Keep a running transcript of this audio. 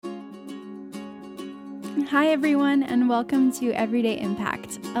Hi, everyone, and welcome to Everyday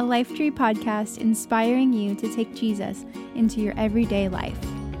Impact, a Life Tree podcast inspiring you to take Jesus into your everyday life.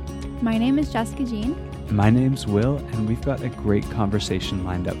 My name is Jessica Jean. My name's Will, and we've got a great conversation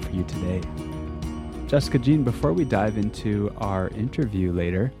lined up for you today. Jessica Jean, before we dive into our interview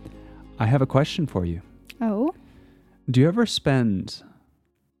later, I have a question for you. Oh? Do you ever spend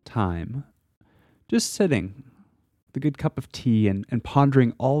time just sitting with a good cup of tea and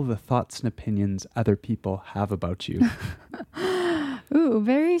pondering all the thoughts and opinions other people have about you? Ooh,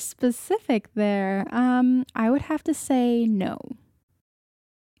 very specific there. I would have to say no.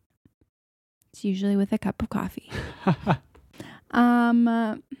 It's usually with a cup of coffee.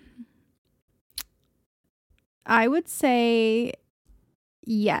 I would say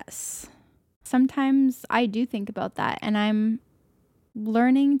yes. Sometimes I do think about that, and I'm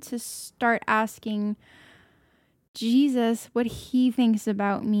learning to start asking Jesus what he thinks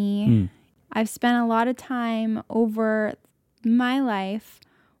about me. I've spent a lot of time over my life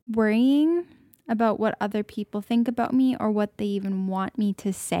worrying about what other people think about me or what they even want me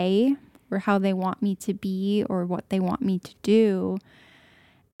to say or how they want me to be or what they want me to do.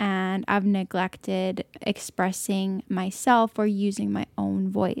 And I've neglected expressing myself or using my own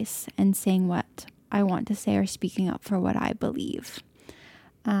voice and saying what I want to say or speaking up for what I believe.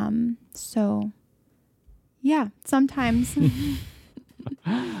 So yeah, sometimes.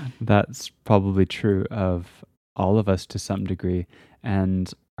 That's probably true of all of us to some degree.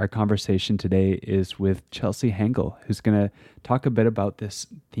 And our conversation today is with Chelsea Hengel, who's going to talk a bit about this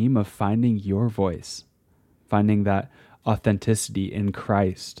theme of finding your voice, finding that authenticity in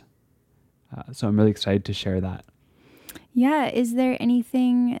Christ. So I'm really excited to share that. Yeah. Is there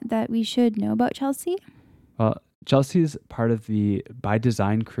anything that we should know about Chelsea? Well, Chelsea's part of the By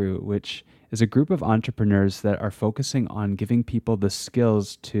Design crew, which is a group of entrepreneurs that are focusing on giving people the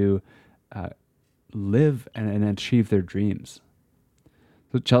skills to live and achieve their dreams.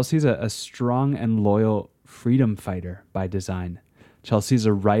 So Chelsea's a strong and loyal freedom fighter by design. Chelsea's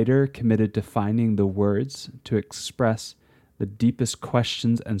a writer committed to finding the words to express the deepest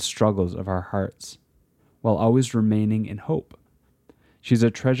questions and struggles of our hearts, while always remaining in hope. She's a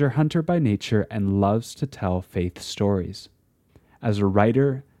treasure hunter by nature and loves to tell faith stories. As a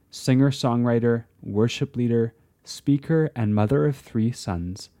writer, singer-songwriter, worship leader, speaker, and mother of 3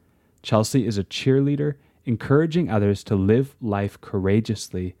 sons, Chelsea is a cheerleader, encouraging others to live life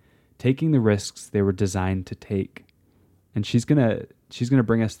courageously, taking the risks they were designed to take. And she's gonna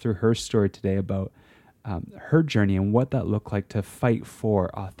bring us through her story today about her journey and what that looked like to fight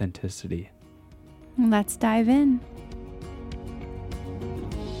for authenticity. Let's dive in.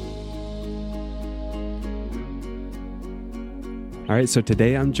 All right, so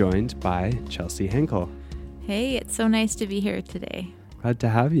today I'm joined by Chelsea Hengel. Hey, it's so nice to be here today. Glad to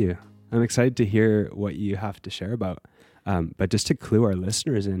have you. I'm excited to hear what you have to share about. But just to clue our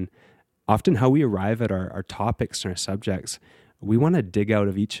listeners in, often how we arrive at our topics and our subjects, we want to dig out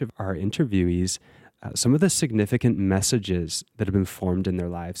of each of our interviewees some of the significant messages that have been formed in their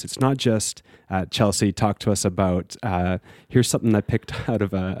lives. It's not just, Chelsea, talk to us about, here's something I picked out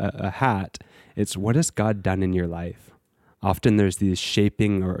of a hat. It's what has God done in your life? Often there's these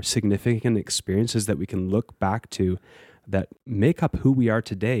shaping or significant experiences that we can look back to that make up who we are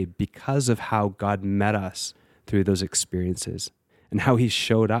today because of how God met us through those experiences, and how he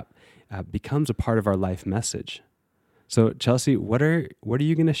showed up becomes a part of our life message. So Chelsea, what are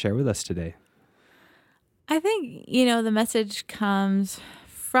you going to share with us today? I think, the message comes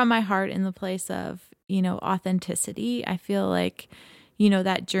from my heart in the place of, authenticity. I feel like,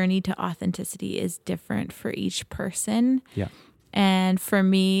 that journey to authenticity is different for each person. Yeah. And for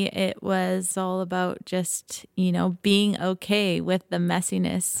me, it was all about just, being okay with the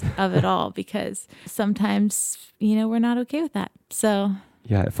messiness of it all, because sometimes, we're not okay with that. So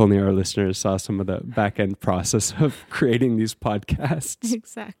yeah, if only our listeners saw some of the back end process of creating these podcasts.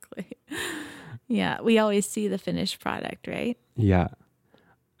 Exactly. Yeah, we always see the finished product, right? Yeah.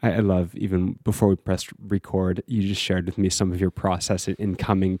 I love, even before we pressed record, you just shared with me some of your process in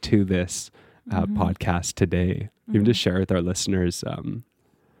coming to this podcast today. Even to share with our listeners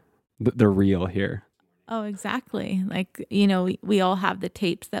the real here. Oh, exactly. Like, we all have the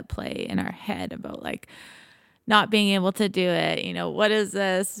tapes that play in our head about like not being able to do it. What is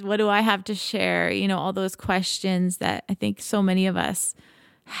this? What do I have to share? All those questions that I think so many of us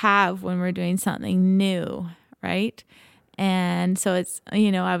have when we're doing something new, right? And so it's,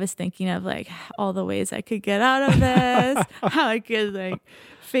 I was thinking of like all the ways I could get out of this, how I could like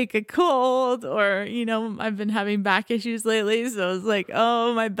fake a cold, or, I've been having back issues lately. So I was like,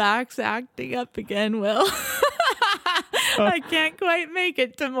 oh, my back's acting up again, Will. I can't quite make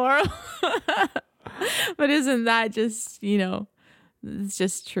it tomorrow. But isn't that just, it's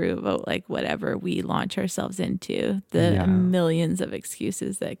just true about like whatever we launch ourselves into, the millions of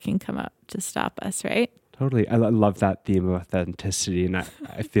excuses that can come up to stop us, right? Totally. I love that theme of authenticity, and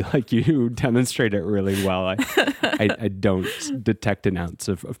I feel like you demonstrate it really well. I don't detect an ounce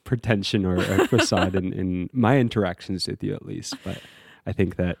of pretension or facade in my interactions with you, at least. But I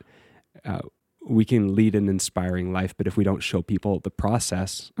think that we can lead an inspiring life, but if we don't show people the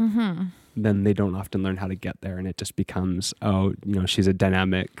process, then they don't often learn how to get there, and it just becomes, she's a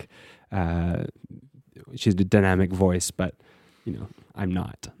dynamic voice, but I'm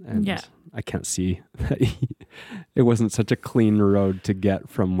not, and I can't see that it wasn't such a clean road to get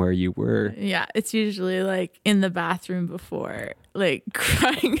from where you were. Yeah, it's usually like in the bathroom before, like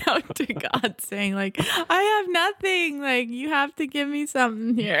crying out to God, saying like, I have nothing, like you have to give me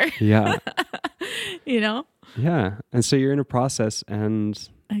something here. Yeah. Yeah. And so you're in a process, and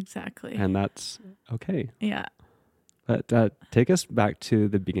exactly, and that's okay. Yeah. But take us back to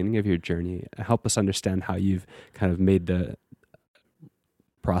the beginning of your journey. Help us understand how you've kind of made the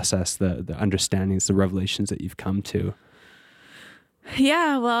process, the understandings, the revelations that you've come to.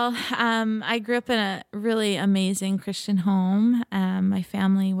 Yeah, well, I grew up in a really amazing Christian home. My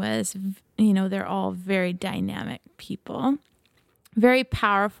family was, they're all very dynamic people, very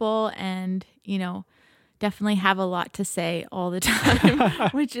powerful, and, definitely have a lot to say all the time,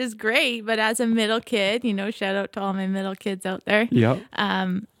 which is great. But as a middle kid, shout out to all my middle kids out there. Yeah.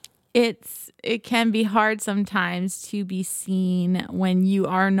 It can be hard sometimes to be seen when you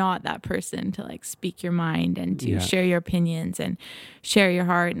are not that person to like speak your mind and to share your opinions and share your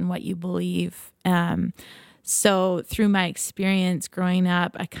heart and what you believe. So through my experience growing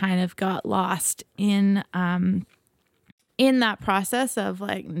up, I kind of got lost in that process of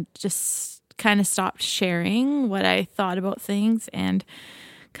like just kind of stopped sharing what I thought about things and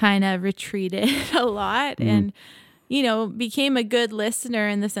kind of retreated a lot and became a good listener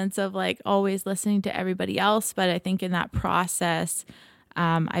in the sense of like always listening to everybody else. But I think in that process,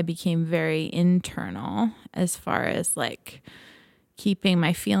 I became very internal as far as like keeping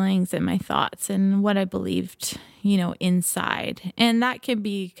my feelings and my thoughts and what I believed, inside. And that can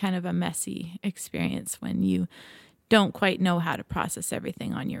be kind of a messy experience when you don't quite know how to process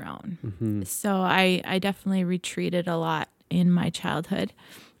everything on your own. Mm-hmm. So I definitely retreated a lot in my childhood.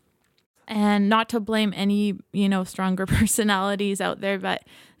 And not to blame any, stronger personalities out there, but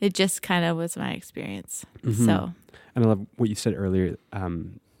it just kind of was my experience. Mm-hmm. So, and I love what you said earlier,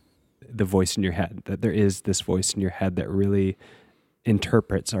 the voice in your head, that there is this voice in your head that really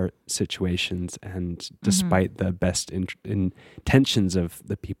interprets our situations, and despite the best intentions of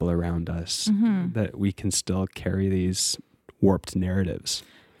the people around us, that we can still carry these warped narratives.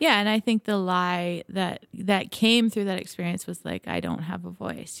 Yeah, and I think the lie that came through that experience was like, I don't have a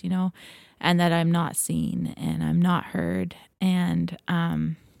voice, and that I'm not seen and I'm not heard. And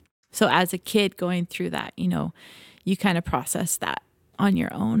so as a kid going through that, you kind of process that on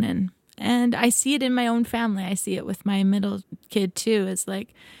your own. And I see it in my own family. I see it with my middle kid too. It's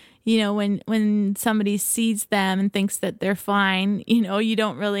like, when somebody sees them and thinks that they're fine, you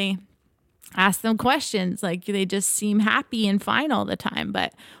don't really ask them questions. Like they just seem happy and fine all the time.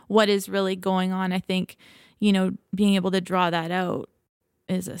 But what is really going on, I think, being able to draw that out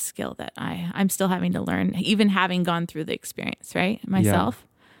is a skill that I'm still having to learn, even having gone through the experience, right? Myself. Yeah.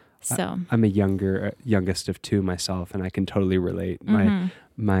 So I'm a youngest of two myself, and I can totally relate.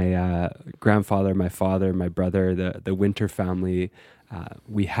 My grandfather, my father, my brother, the Winter family,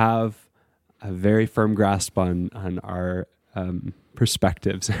 we have a very firm grasp on our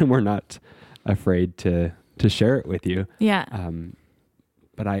perspectives, and we're not afraid to share it with you. Yeah.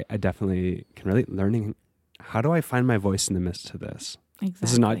 But I definitely can relate. Learning, how do I find my voice in the midst of this? Exactly.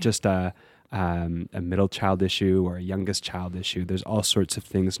 This is not just a middle child issue or a youngest child issue. There's all sorts of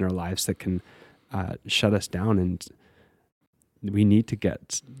things in our lives that can shut us down, and we need to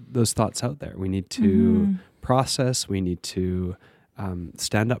get those thoughts out there. We need to process. We need to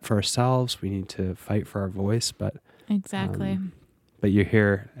stand up for ourselves. We need to fight for our voice. But exactly. But you're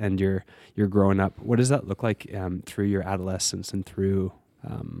here and you're growing up. What does that look like through your adolescence and through?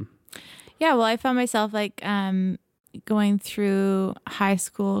 Yeah, well, I found myself like going through high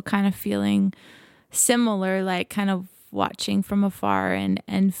school, kind of feeling similar, like kind of watching from afar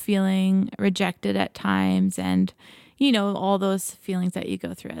and feeling rejected at times, and all those feelings that you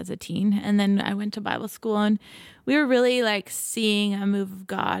go through as a teen. And then I went to Bible school, and we were really like seeing a move of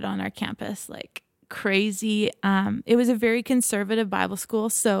God on our campus, like crazy. It was a very conservative Bible school.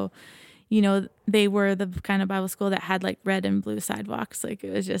 So, they were the kind of Bible school that had like red and blue sidewalks. Like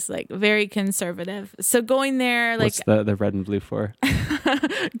it was just like very conservative. So going there, like What's the red and blue for?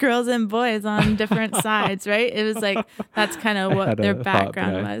 girls and boys on different sides, right? It was like, that's kind of what their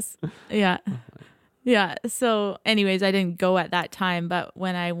background was. Yeah. Yeah. So anyways, I didn't go at that time, but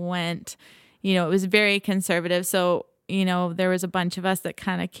when I went, it was very conservative. So, there was a bunch of us that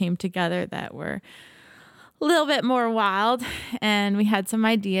kind of came together that were a little bit more wild, and we had some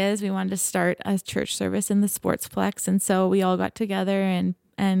ideas. We wanted to start a church service in the Sportsplex. And so we all got together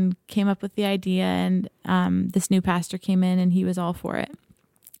and came up with the idea, and this new pastor came in and he was all for it.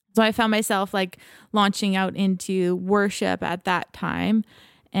 So I found myself like launching out into worship at that time,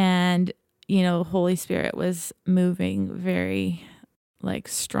 and Holy Spirit was moving very like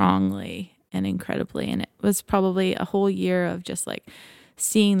strongly and incredibly, and it was probably a whole year of just like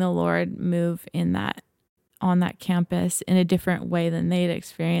seeing the Lord move on that campus in a different way than they'd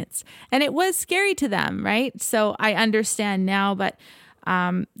experienced. And it was scary to them, right? So I understand now, but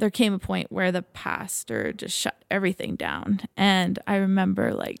there came a point where the pastor just shut everything down. And I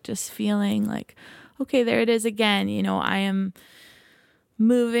remember like just feeling like, okay, there it is again. I am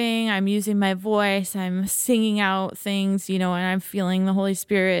moving, I'm using my voice, I'm singing out things, and I'm feeling the Holy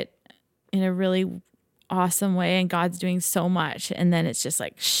Spirit in a really awesome way, and God's doing so much. And then it's just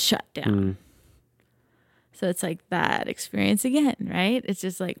like shut down. So it's like that experience again, right? It's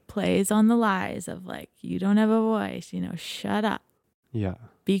just like plays on the lies of like, you don't have a voice, shut up. Yeah.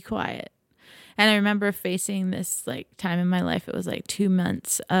 Be quiet. And I remember facing this like time in my life. It was like 2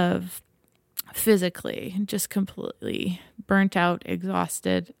 months of physically just completely burnt out,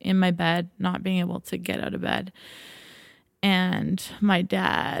 exhausted, in my bed, not being able to get out of bed. And my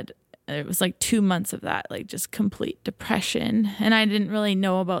dad, it was like 2 months of that, like just complete depression. And I didn't really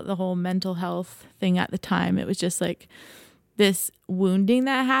know about the whole mental health thing at the time. It was just like this wounding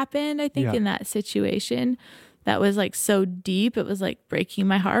that happened, I think, in that situation that was like so deep. It was like breaking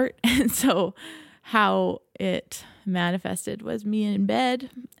my heart. And so how it manifested was me in bed,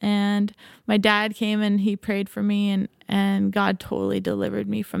 and my dad came and he prayed for me, and God totally delivered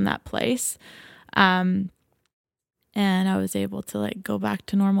me from that place. And I was able to like go back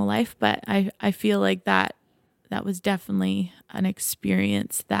to normal life. But I feel like that was definitely an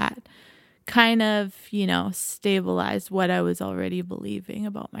experience that kind of, stabilized what I was already believing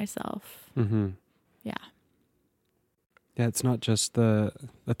about myself. Mm-hmm. Yeah. Yeah, it's not just the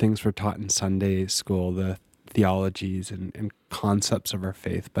things we're taught in Sunday school, the theologies and concepts of our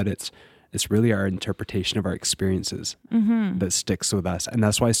faith, but it's really our interpretation of our experiences that sticks with us. And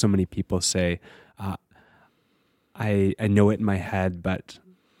that's why so many people say, I know it in my head, but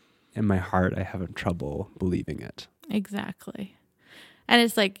in my heart, I have trouble believing it. Exactly. And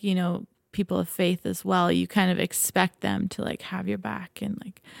it's like, people of faith as well, you kind of expect them to like have your back and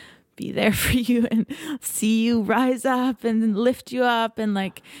like be there for you and see you rise up and lift you up and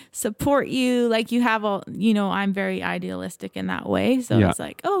like support you. Like you have all, I'm very idealistic in that way. So it's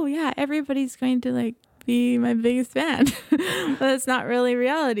like, oh yeah, everybody's going to like be my biggest fan. But it's not really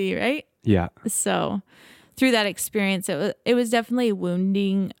reality, right? Yeah. So through that experience, it was definitely a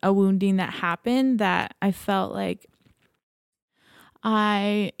wounding that happened that I felt like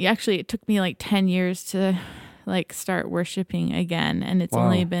it took me like 10 years to like start worshiping again. And it's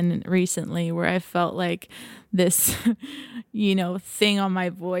only been recently where I felt like this, thing on my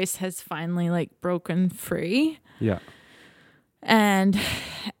voice has finally like broken free. Yeah. And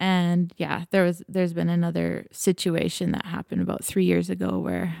yeah, there's been another situation that happened about 3 years ago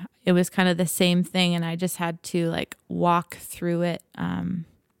where it was kind of the same thing, and I just had to like walk through it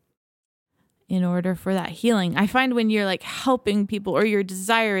in order for that healing. I find when you're like helping people, or your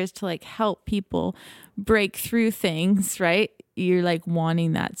desire is to like help people break through things, right? You're like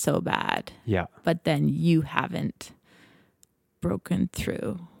wanting that so bad. Yeah. But then you haven't broken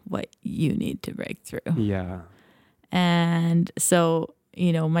through what you need to break through. Yeah. And so,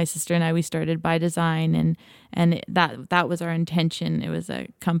 my sister and I, we started By Design, and that was our intention. It was a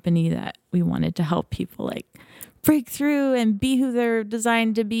company that we wanted to help people like break through and be who they're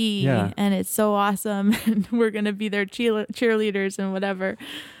designed to be. Yeah. And it's so awesome. And we're going to be their cheerleaders and whatever.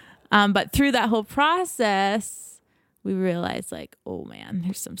 But through that whole process, we realized like, oh man,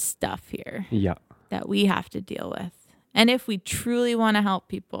 there's some stuff here that we have to deal with. And if we truly want to help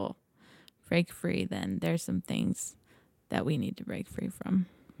people break free, then there's some things that we need to break free from.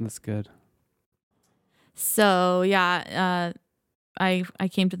 That's good. So yeah, I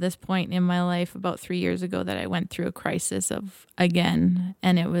came to this point in my life about 3 years ago that I went through a crisis again,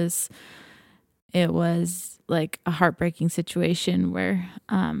 and it was like a heartbreaking situation where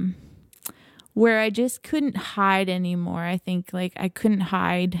where I just couldn't hide anymore. I think like I couldn't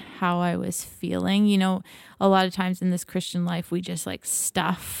hide how I was feeling. You know, a lot of times in this Christian life, we just like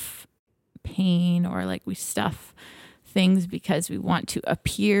stuff pain, or like we stuff things because we want to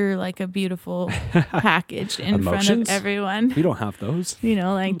appear like a beautiful package in front of everyone. We don't have those. You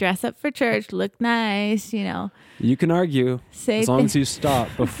know, like dress up for church, look nice, you know. You can argue as long as you stop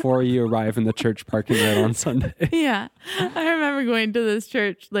before you arrive in the church parking lot on Sunday. Yeah. I remember going to this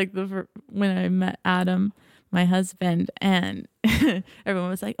church like when I met Adam, my husband, and everyone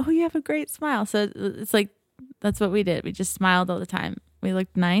was like, "Oh, you have a great smile." So it's like, that's what we did. We just smiled all the time. We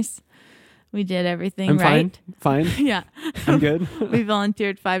looked nice. We did everything I'm right. Fine. Yeah. I'm good. We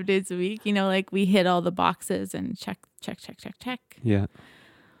volunteered 5 days a week. You know, like we hit all the boxes and check. Yeah.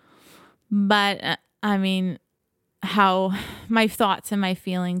 But I mean, how my thoughts and my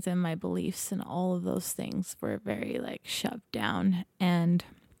feelings and my beliefs and all of those things were very like shoved down. And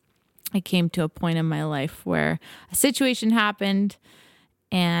I came to a point in my life where a situation happened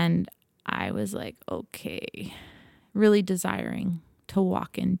and I was like, okay, really desiring to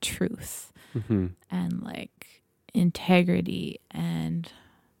walk in truth. Mm-hmm. And like integrity and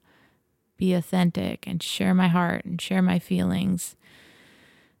be authentic and share my heart and share my feelings.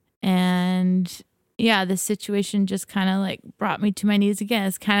 And yeah, this situation just kind of like brought me to my knees again.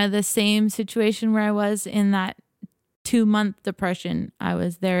 It's kind of the same situation where I was in that 2-month depression. I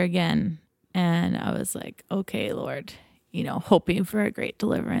was there again. And I was like, okay, Lord, you know, hoping for a great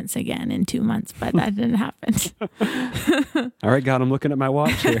deliverance again in 2 months, but that didn't happen. All right, God, I'm looking at my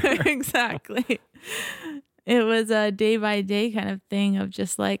watch here. Exactly. It was a day by day kind of thing of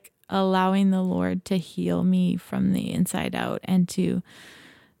just like allowing the Lord to heal me from the inside out and to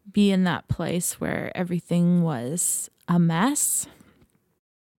be in that place where everything was a mess.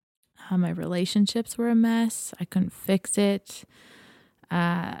 My relationships were a mess. I couldn't fix it.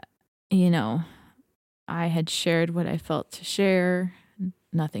 You know, I had shared what I felt to share.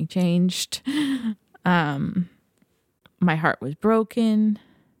 Nothing changed. My heart was broken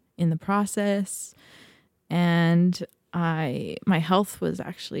in the process, and my health was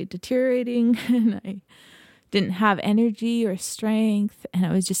actually deteriorating, and I didn't have energy or strength, and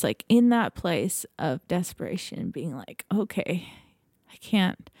I was just like in that place of desperation, being like, okay, I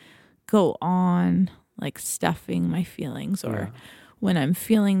can't go on like stuffing my feelings, or when I'm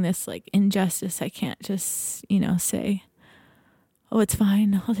feeling this like injustice, I can't just, you know, say, oh, it's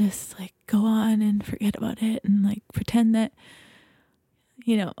fine. I'll just like go on and forget about it and like pretend that,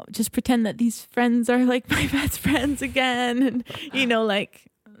 you know, just pretend that these friends are like my best friends again. And, you know,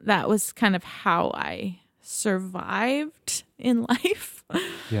 like that was kind of how I survived in life.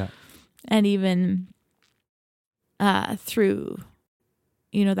 Yeah. And even through,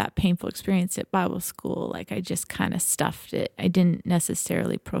 you know, that painful experience at Bible school, like I just kind of stuffed it. I didn't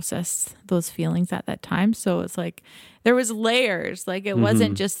necessarily process those feelings at that time. So it's like there was layers. Like it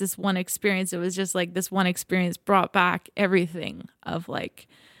wasn't just this one experience. It was just like this one experience brought back everything of like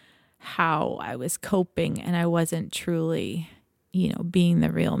how I was coping, and I wasn't truly, you know, being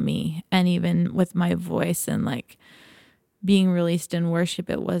the real me. And even with my voice and like being released in worship,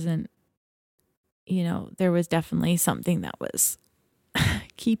 it wasn't, you know, there was definitely something that was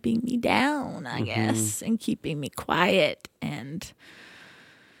keeping me down, I guess, and keeping me quiet. And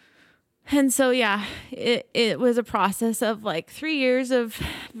so, yeah, it was a process of like 3 years of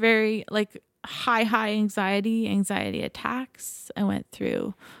very like high anxiety attacks I went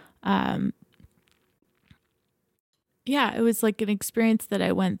through. Yeah, it was like an experience that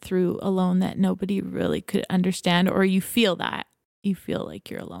I went through alone that nobody really could understand, or you feel like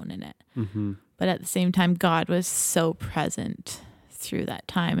you're alone in it. Mm-hmm. But at the same time, God was so present through that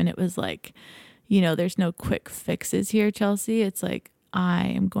time. And it was like, you know, there's no quick fixes here, Chelsea. It's like, I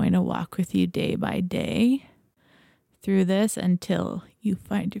am going to walk with you day by day through this until you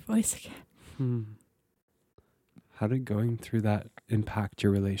find your voice again. How did going through that impact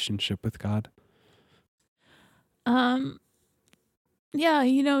your relationship with God? Yeah,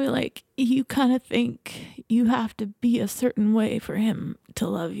 you know, like you kind of think you have to be a certain way for him to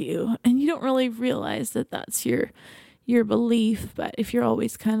love you, and you don't really realize that that's your belief. But if you're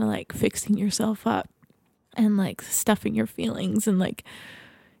always kind of like fixing yourself up and like stuffing your feelings and like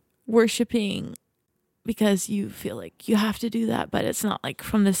worshiping because you feel like you have to do that, but it's not like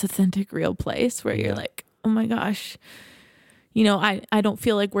from this authentic, real place where you're like, oh my gosh, you know, I don't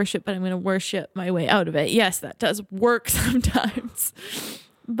feel like worship, but I'm going to worship my way out of it. Yes, that does work sometimes,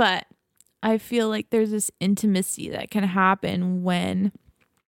 but I feel like there's this intimacy that can happen when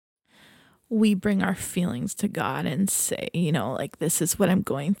we bring our feelings to God and say, you know, like, this is what I'm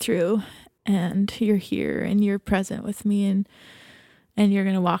going through, and you're here and you're present with me, and and you're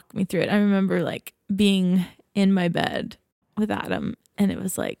going to walk me through it. I remember like being in my bed with Adam, and it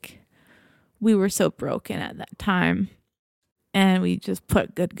was like we were so broken at that time, and we just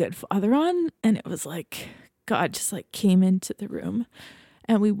put Good Father on, and it was like God just like came into the room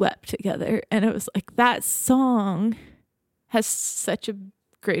and we wept together. And it was like that song has such a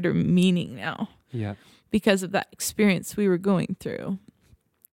greater meaning now. Yeah. Because of that experience we were going through.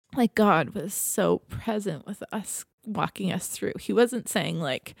 Like God was so present with us, walking us through. He wasn't saying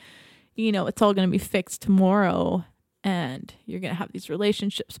like, you know, it's all going to be fixed tomorrow and you're going to have these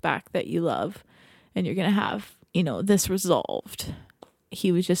relationships back that you love and you're going to have, you know, this resolved.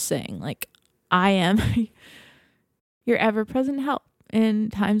 He was just saying like, I am your ever-present help in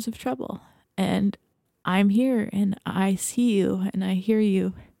times of trouble. And I'm here and I see you and I hear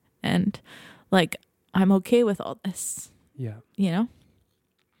you. And like, I'm okay with all this. Yeah. You know?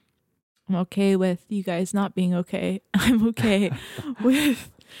 I'm okay with you guys not being okay. I'm okay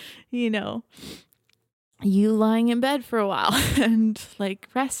with, you know, you lying in bed for a while and like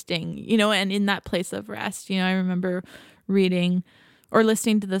resting, you know, and in that place of rest, you know, I remember reading or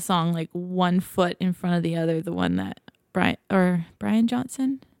listening to the song like One Foot in Front of the Other, the one that Brian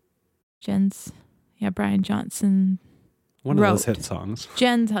Johnson, Brian Johnson One wrote. of those hit songs.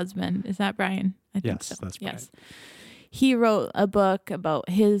 Jen's husband. Is that Brian? I think Yes, so. that's Brian. Yes. He wrote a book about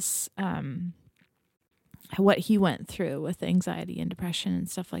his, what he went through with anxiety and depression and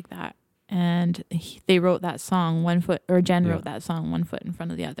stuff like that. And they wrote that song, Jen wrote that song, One Foot in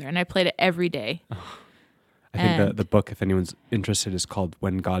Front of the Other. And I played it every day. I think the book, if anyone's interested, is called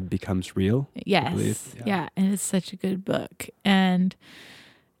When God Becomes Real. Yes. Yeah. And it's such a good book. And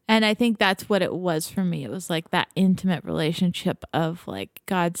I think that's what it was for me. It was like that intimate relationship of like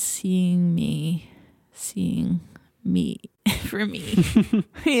God seeing me for me,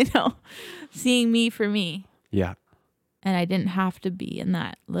 you know, seeing me for me. Yeah. And I didn't have to be in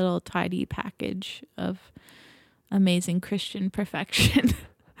that little tidy package of amazing Christian perfection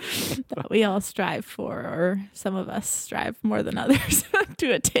that we all strive for, or some of us strive more than others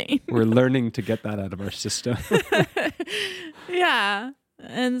to attain. We're learning to get that out of our system. Yeah.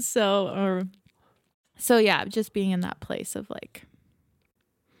 And so yeah, just being in that place of like,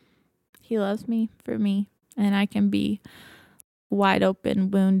 he loves me for me, and I can be wide open,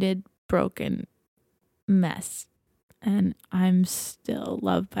 wounded, broken mess. And I'm still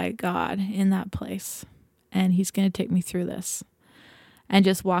loved by God in that place. And he's going to take me through this. And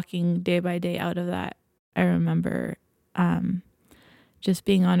just walking day by day out of that, I remember just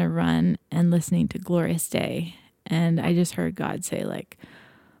being on a run and listening to Glorious Day. And I just heard God say like,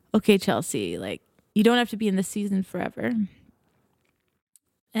 okay, Chelsea, like you don't have to be in this season forever.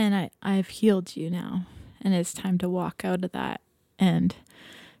 And I've healed you now. And it's time to walk out of that and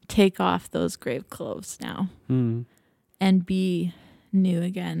take off those grave clothes now. And be new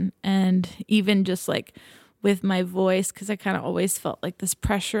again. And even just like with my voice, because I kind of always felt like this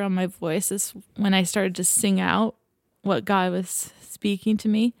pressure on my voice is when I started to sing out what God was speaking to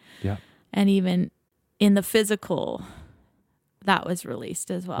me. Yeah. And even in the physical, that was released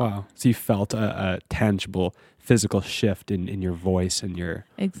as well. Wow. So you felt a tangible physical shift in your voice and your...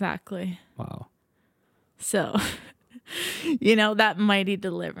 Exactly. Wow. So, you know, that mighty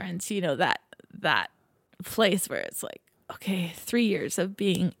deliverance, you know, that place where it's like, okay, 3 years of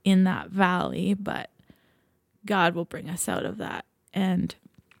being in that valley, but God will bring us out of that. And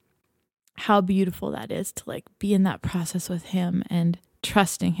how beautiful that is to like be in that process with him and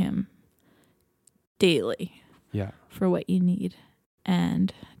trusting him daily for what you need.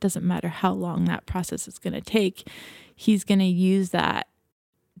 And it doesn't matter how long that process is going to take. He's going to use that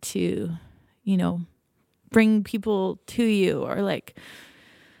to, you know, bring people to you or like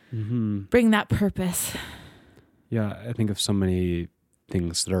bring that purpose. Yeah, I think of so many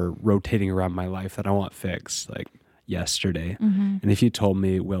things that are rotating around my life that I want fixed, like yesterday. And if you told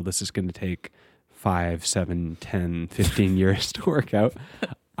me, Will, this is going to take 5, 7, 10, 15 years to work out,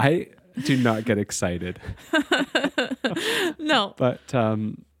 I do not get excited. No. But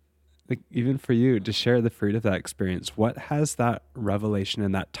like even for you to share the fruit of that experience, what has that revelation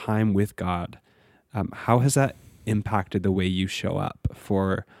and that time with God, how has that impacted the way you show up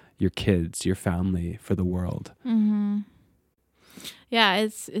for your kids, your family, for the world? Yeah,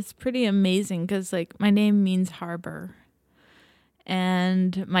 it's pretty amazing because like my name means harbor.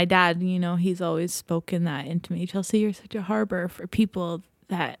 And my dad, you know, he's always spoken that into me. Chelsea, you're such a harbor for people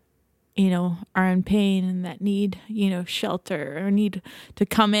that, you know, are in pain and that need, you know, shelter or need to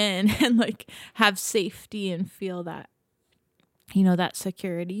come in and like have safety and feel that, you know, that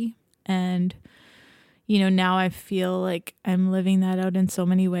security. And, you know, now I feel like I'm living that out in so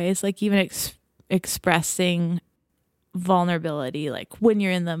many ways, like even expressing vulnerability, like when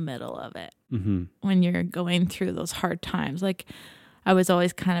you're in the middle of it, Mm-hmm. when you're going through those hard times. Like I was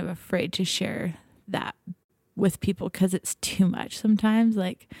always kind of afraid to share that with people because it's too much sometimes.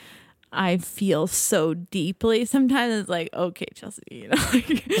 Like I feel so deeply. Sometimes it's like, okay, Chelsea,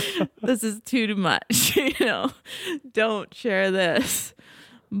 like, this is too much, don't share this.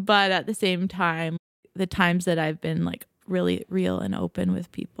 But at the same time, the times that I've been like really real and open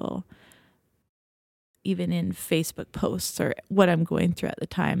with people, even in Facebook posts or what I'm going through at the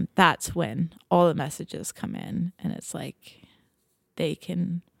time, that's when all the messages come in. And it's like they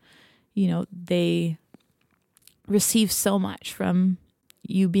can, they receive so much from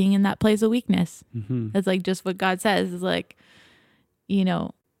you being in that place of weakness. Mm-hmm. It's like just what God says is like,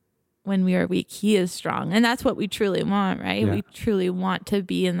 when we are weak, he is strong. And that's what we truly want, right? Yeah. We truly want to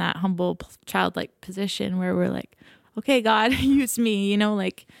be in that humble, childlike position where we're like, okay, God, use me,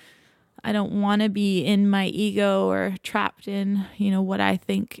 like I don't want to be in my ego or trapped in, what I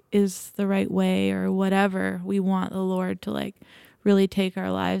think is the right way or whatever. We want the Lord to like really take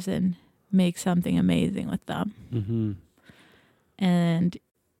our lives and make something amazing with them. Mm-hmm. And,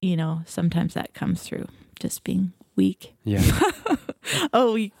 sometimes that comes through just being weak. Yeah.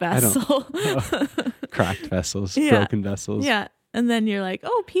 A weak vessel. Cracked vessels, Yeah. broken vessels. Yeah. And then you're like,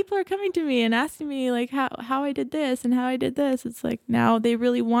 oh, people are coming to me and asking me like how I did this and how I did this. It's like now they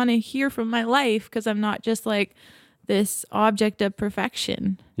really want to hear from my life because I'm not just like this object of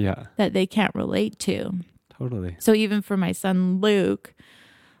perfection Yeah. that they can't relate to. Totally. So even for my son, Luke,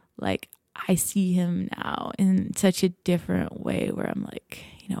 like I see him now in such a different way where I'm like,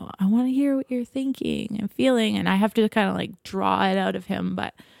 I want to hear what you're thinking and feeling. And I have to kind of like draw it out of him.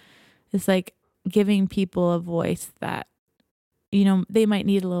 But it's like giving people a voice that, they might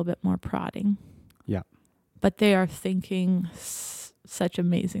need a little bit more prodding. Yeah. But they are thinking such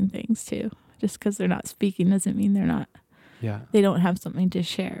amazing things too. Just because they're not speaking doesn't mean Yeah. they don't have something to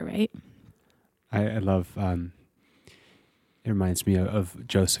share, right? I love, it reminds me of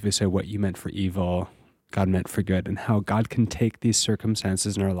Joseph who said, what you meant for evil, God meant for good, and how God can take these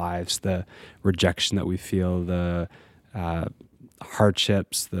circumstances in our lives, the rejection that we feel, the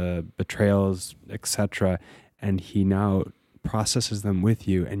hardships, the betrayals, etc., and he now processes them with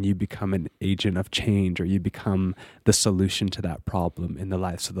you, and you become an agent of change, or you become the solution to that problem in the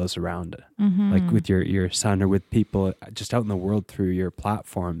lives of those around it. Mm-hmm. Like with your son or with people just out in the world through your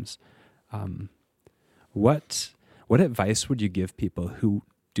platforms. What advice would you give people who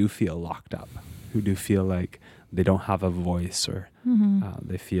do feel locked up, who do feel like they don't have a voice or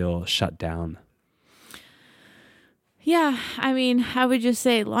they feel shut down? Yeah, I mean, I would just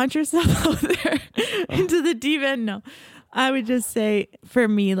say launch yourself out there into the deep end. No, I would just say for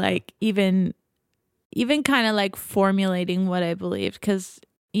me, like even kind of like formulating what I believed, because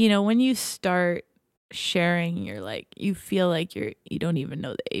when you start sharing, you're like you feel like you don't even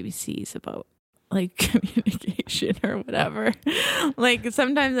know the ABCs about like communication or whatever. Like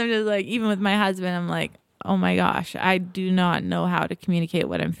sometimes I'm just like, even with my husband, I'm like, oh my gosh, I do not know how to communicate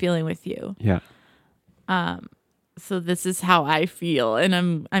what I'm feeling with you. Yeah. So this is how I feel,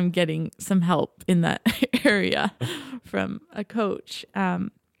 and I'm getting some help in that area from a coach. But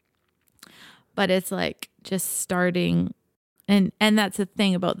it's like just starting, and that's the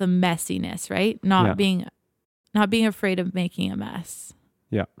thing about the messiness, right? Not being afraid of making a mess.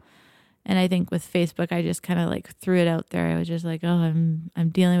 Yeah. And I think with Facebook, I just kind of like threw it out there. I was just like, oh, I'm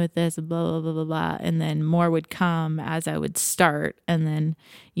dealing with this, blah, blah, blah, blah, blah. And then more would come as I would start. And then,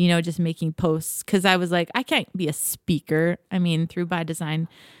 just making posts. Because I was like, I can't be a speaker. I mean, through By Design,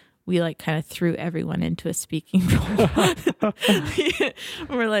 we like kind of threw everyone into a speaking role.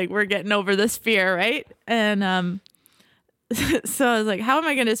 We're like, we're getting over this fear, right? And so I was like, how am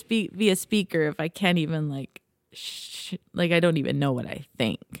I going to be a speaker if I can't even like I don't even know what I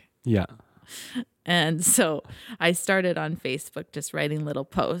think? Yeah. And so I started on Facebook just writing little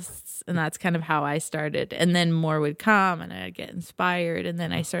posts, and that's kind of how I started. And then more would come and I'd get inspired. And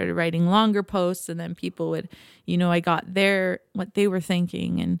then I started writing longer posts, and then people would, I got what they were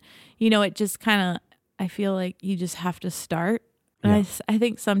thinking. And, it just kind of, I feel like you just have to start. Yeah. And I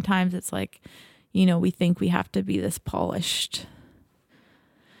think sometimes it's like, we think we have to be this polished,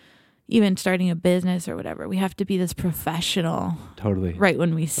 even starting a business or whatever, we have to be this professional. Totally. Right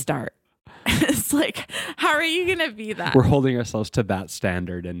when we start. It's like, how are you going to be that? We're holding ourselves to that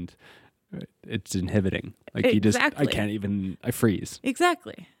standard, and it's inhibiting. Like I freeze.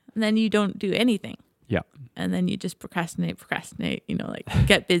 Exactly. And then you don't do anything. Yeah. And then you just procrastinate, like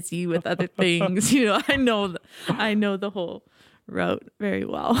get busy with other things. I know the whole route very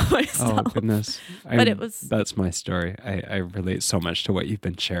well myself. Oh goodness. That's my story. I relate so much to what you've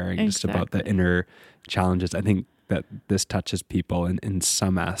been sharing, just about the inner challenges. I think that this touches people in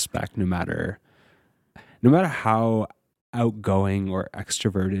some aspect, no matter how outgoing or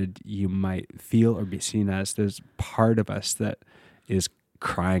extroverted you might feel or be seen as. There's part of us that is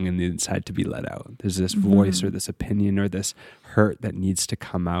crying on the inside to be let out. There's this voice or this opinion or this hurt that needs to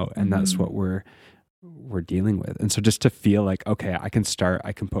come out, and that's what we're dealing with. And so just to feel like, okay, I can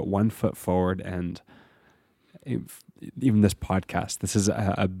put one foot forward, and even this podcast, this is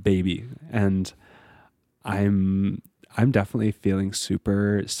a baby, and I'm definitely feeling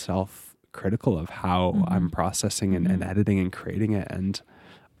super self-critical of how I'm processing and editing and creating it. And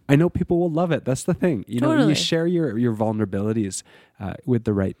I know people will love it. That's the thing. You know, you share your vulnerabilities with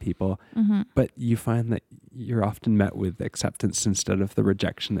the right people, but you find that you're often met with acceptance instead of the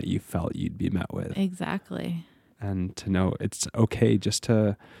rejection that you felt you'd be met with. Exactly. And to know it's okay just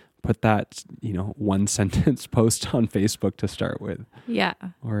to put that, one sentence post on Facebook to start with. Yeah.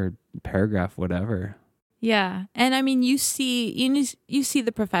 Or paragraph, whatever. Yeah. And I mean, you see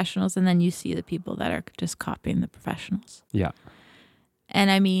the professionals, and then you see the people that are just copying the professionals. Yeah. And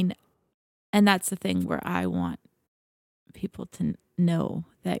I mean, and that's the thing where I want people to know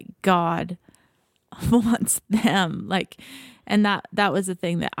that God wants them. Like, and that was the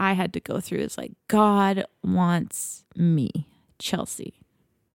thing that I had to go through, is like, God wants me, Chelsea,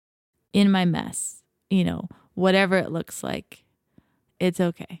 in my mess, whatever it looks like, it's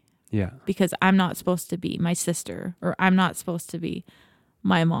okay. Yeah. Because I'm not supposed to be my sister, or I'm not supposed to be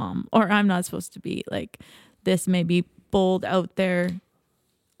my mom, or I'm not supposed to be like this maybe bold out there,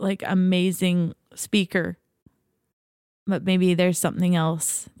 like amazing speaker. But maybe there's something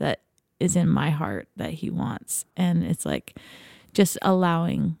else that is in my heart that he wants. And it's like just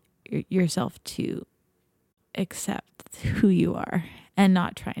allowing yourself to accept who you are and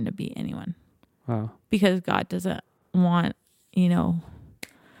not trying to be anyone. Wow. Because God doesn't want,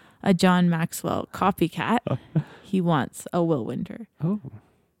 a John Maxwell copycat. He wants a Will Winter. Oh,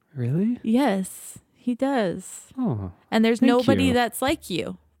 really? Yes, he does. Oh. And there's thank nobody you. that's like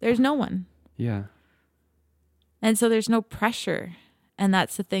you. There's no one. Yeah. And so there's no pressure. And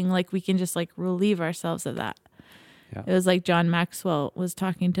that's the thing, like we can just like relieve ourselves of that. Yeah. It was like John Maxwell was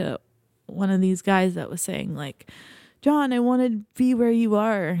talking to one of these guys that was saying like, John, I want to be where you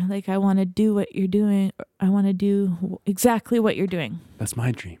are. Like, I want to do what you're doing. I want to do exactly what you're doing. That's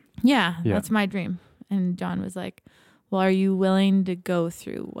my dream. Yeah, that's my dream. And John was like, well, are you willing to go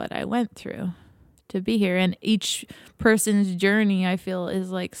through what I went through to be here? And each person's journey, I feel,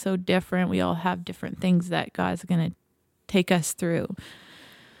 is like so different. We all have different things that God's going to take us through.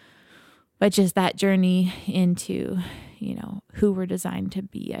 But just that journey into, who we're designed to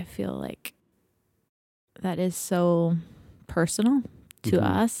be, I feel like that is so personal to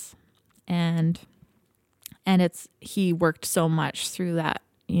us. And he worked so much through that,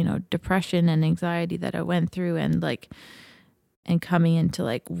 depression and anxiety that I went through, and coming into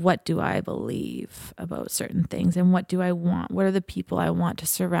like, what do I believe about certain things, and what do I want? What are the people I want to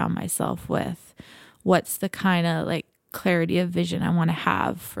surround myself with? What's the kind of like clarity of vision I want to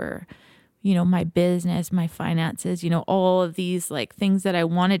have for, my business, my finances, all of these like things that I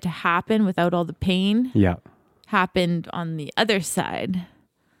wanted to happen without all the pain. Yeah. Happened on the other side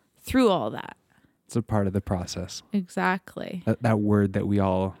through all that. It's a part of the process. Exactly. That word that we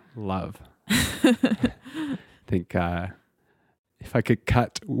all love. I think if I could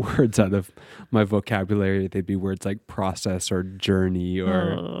cut words out of my vocabulary, they'd be words like process or journey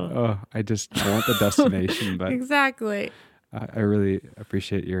or, I want the destination. But exactly. I really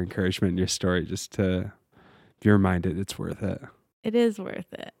appreciate your encouragement and your story, just to be reminded it's worth it. It is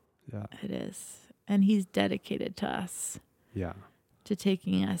worth it. Yeah. It is. And he's dedicated to us. Yeah. To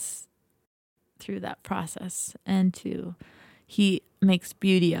taking us through that process, and he makes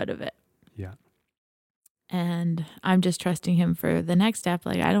beauty out of it. Yeah. And I'm just trusting him for the next step.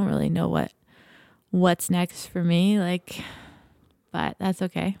 Like, I don't really know what's next for me, like, but that's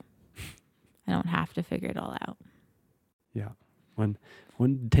okay. I don't have to figure it all out. Yeah. One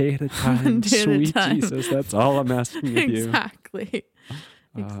day at a time, One day at a sweet time. Jesus. That's all I'm asking of you. Exactly.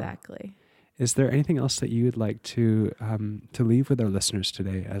 Exactly. Is there anything else that you would like to leave with our listeners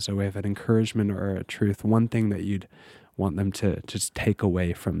today as a way of an encouragement or a truth? One thing that you'd want them to just take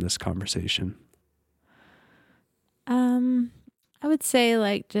away from this conversation? I would say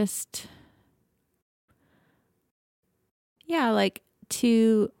like just, like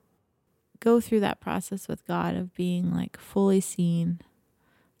to go through that process with God of being like fully seen,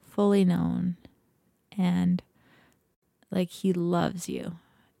 fully known, and like he loves you.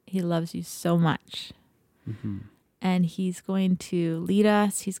 He loves you so much. Mm-hmm. And he's going to lead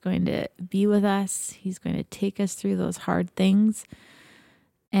us. He's going to be with us. He's going to take us through those hard things,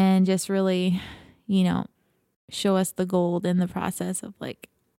 and just really, show us the gold in the process of like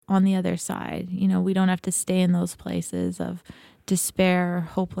on the other side. You know, we don't have to stay in those places of despair or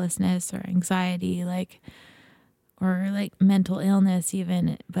hopelessness or anxiety, like, or like mental illness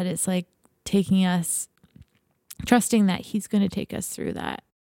even, but it's like taking us, trusting that he's going to take us through that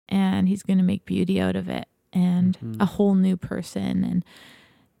and he's going to make beauty out of it and a whole new person.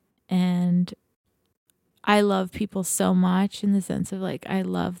 And I love people so much in the sense of like, I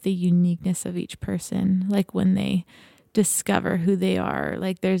love the uniqueness of each person. Like when they discover who they are,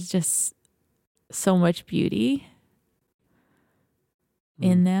 like there's just so much beauty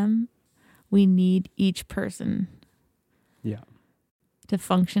in them. We need each person to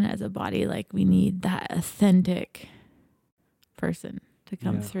function as a body. Like we need that authentic person to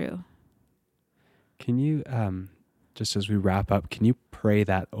come through. Can you, just as we wrap up, can you pray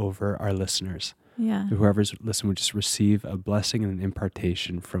that over our listeners? Yeah. Whoever's listening would just receive a blessing and an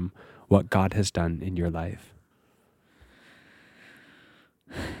impartation from what God has done in your life.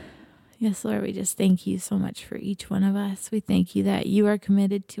 Yes, Lord, we just thank you so much for each one of us. We thank you that you are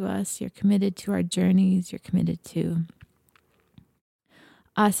committed to us. You're committed to our journeys. You're committed to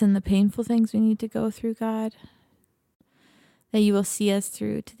us and the painful things we need to go through, God. That you will see us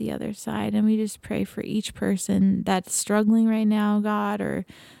through to the other side. And we just pray for each person that's struggling right now, God, or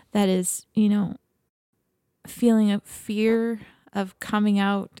that is, you know, feeling a fear of coming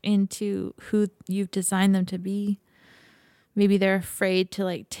out into who you've designed them to be. Maybe they're afraid to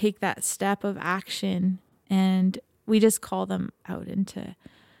like take that step of action, and we just call them out into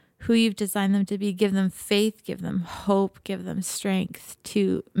who you've designed them to be. Give them faith, give them hope, give them strength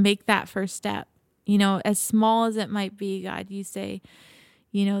to make that first step. You know, as small as it might be, God, you say,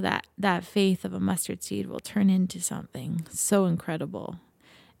 you know, that faith of a mustard seed will turn into something so incredible.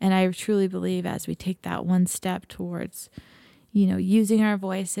 And I truly believe as we take that one step towards, you know, using our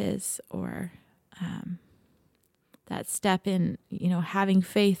voices or that step in, you know, having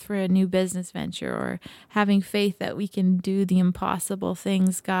faith for a new business venture or having faith that we can do the impossible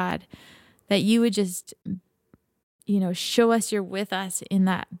things, God, that you would just, you know, show us you're with us in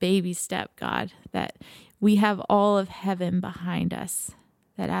that baby step, God, that we have all of heaven behind us,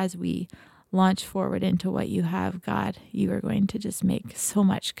 that as we launch forward into what you have, God, you are going to just make so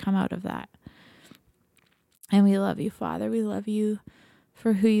much come out of that. And we love you, Father. We love you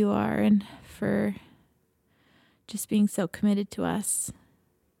for who you are and for just being so committed to us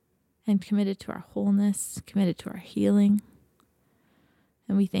and committed to our wholeness, committed to our healing.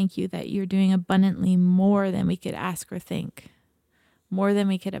 And we thank you that you're doing abundantly more than we could ask or think, more than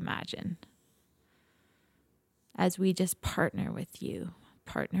we could imagine, as we just partner with you,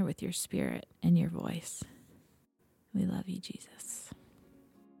 partner with your spirit and your voice. We love you, Jesus.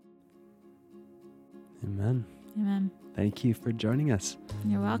 Amen. Amen. Thank you for joining us.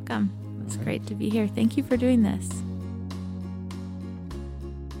 You're welcome. It's great to be here. Thank you for doing this.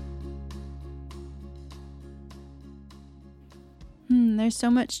 There's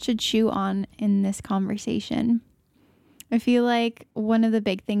so much to chew on in this conversation. I feel like one of the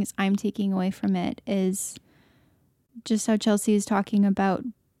big things I'm taking away from it is just how Chelsea is talking about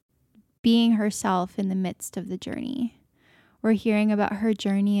being herself in the midst of the journey. We're hearing about her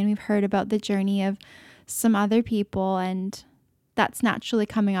journey, and we've heard about the journey of some other people, and that's naturally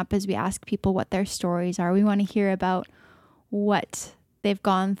coming up as we ask people what their stories are. We want to hear about what they've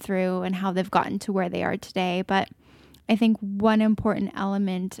gone through and how they've gotten to where they are today. But I think one important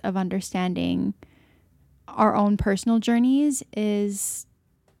element of understanding our own personal journeys is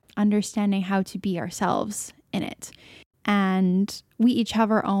understanding how to be ourselves in it. And we each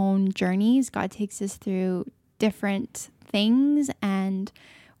have our own journeys. God takes us through different things, and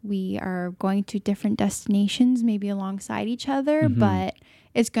we are going to different destinations, maybe alongside each other, but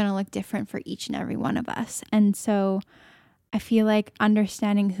it's going to look different for each and every one of us. And so I feel like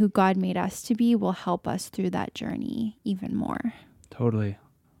understanding who God made us to be will help us through that journey even more. Totally.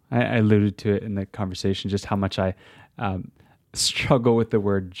 I alluded to it in the conversation, just how much I struggle with the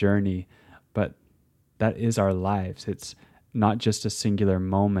word journey, but that is our lives. It's not just a singular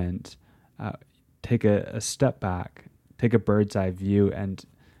moment. Take a step back, take a bird's eye view, and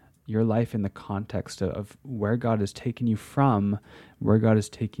your life in the context of where God has taken you from, where God has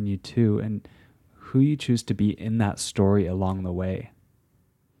taken you to, and who you choose to be in that story along the way.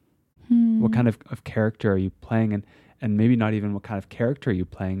 What kind of character are you playing? And maybe not even what kind of character are you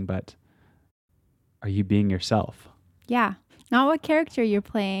playing, but are you being yourself? Yeah. Not what character you're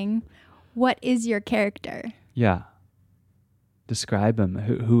playing. What is your character? Yeah. Describe him.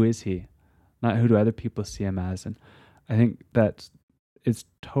 Who is he? Not who do other people see him as. And I think that it's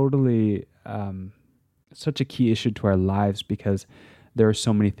totally such a key issue to our lives, because there are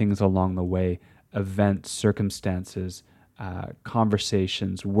so many things along the way events, circumstances,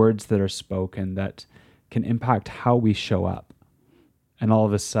 conversations, words that are spoken that can impact how we show up. And all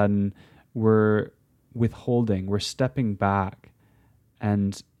of a sudden, we're withholding, we're stepping back,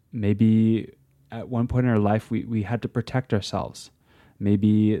 and maybe at one point in our life, we had to protect ourselves.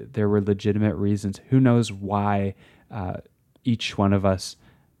 Maybe there were legitimate reasons. Who knows why each one of us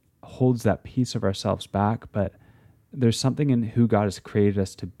holds that piece of ourselves back, but there's something in who God has created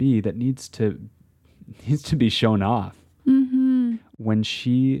us to be that needs to be shown off. Mm-hmm. When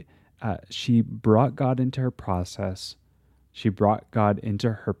she brought God into her process, she brought God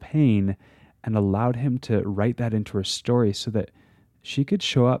into her pain and allowed him to write that into her story so that she could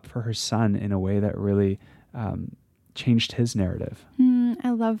show up for her son in a way that really changed his narrative. I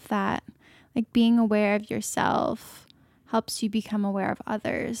love that. Like, being aware of yourself helps you become aware of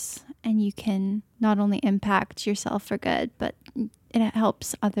others, and you can not only impact yourself for good, but it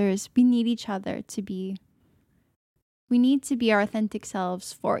helps others. We need each other we need to be our authentic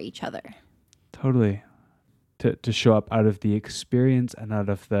selves for each other. Totally. To show up out of the experience and out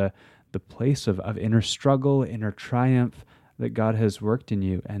of the place of inner struggle, inner triumph that God has worked in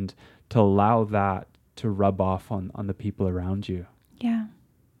you, and to allow that to rub off on the people around you. Yeah.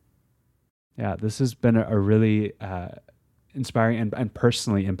 Yeah, this has been a really inspiring and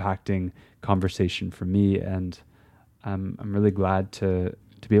personally impacting conversation for me, and I'm really glad to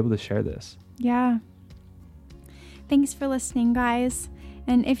be able to share this. Yeah. Thanks for listening, guys.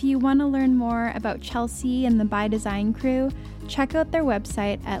 And if you want to learn more about Chelsea and the By Design crew, check out their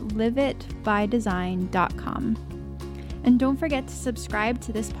website at liveitbydesign.com. And don't forget to subscribe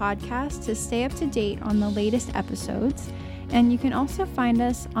to this podcast to stay up to date on the latest episodes. And you can also find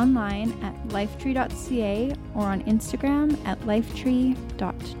us online at lifetree.ca or on Instagram at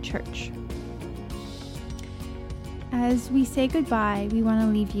lifetree.church. As we say goodbye, we want to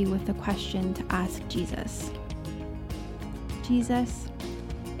leave you with a question to ask Jesus. Jesus,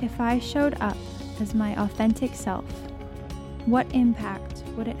 if I showed up as my authentic self, what impact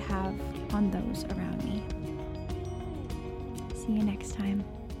would it have on those around me? See you next time.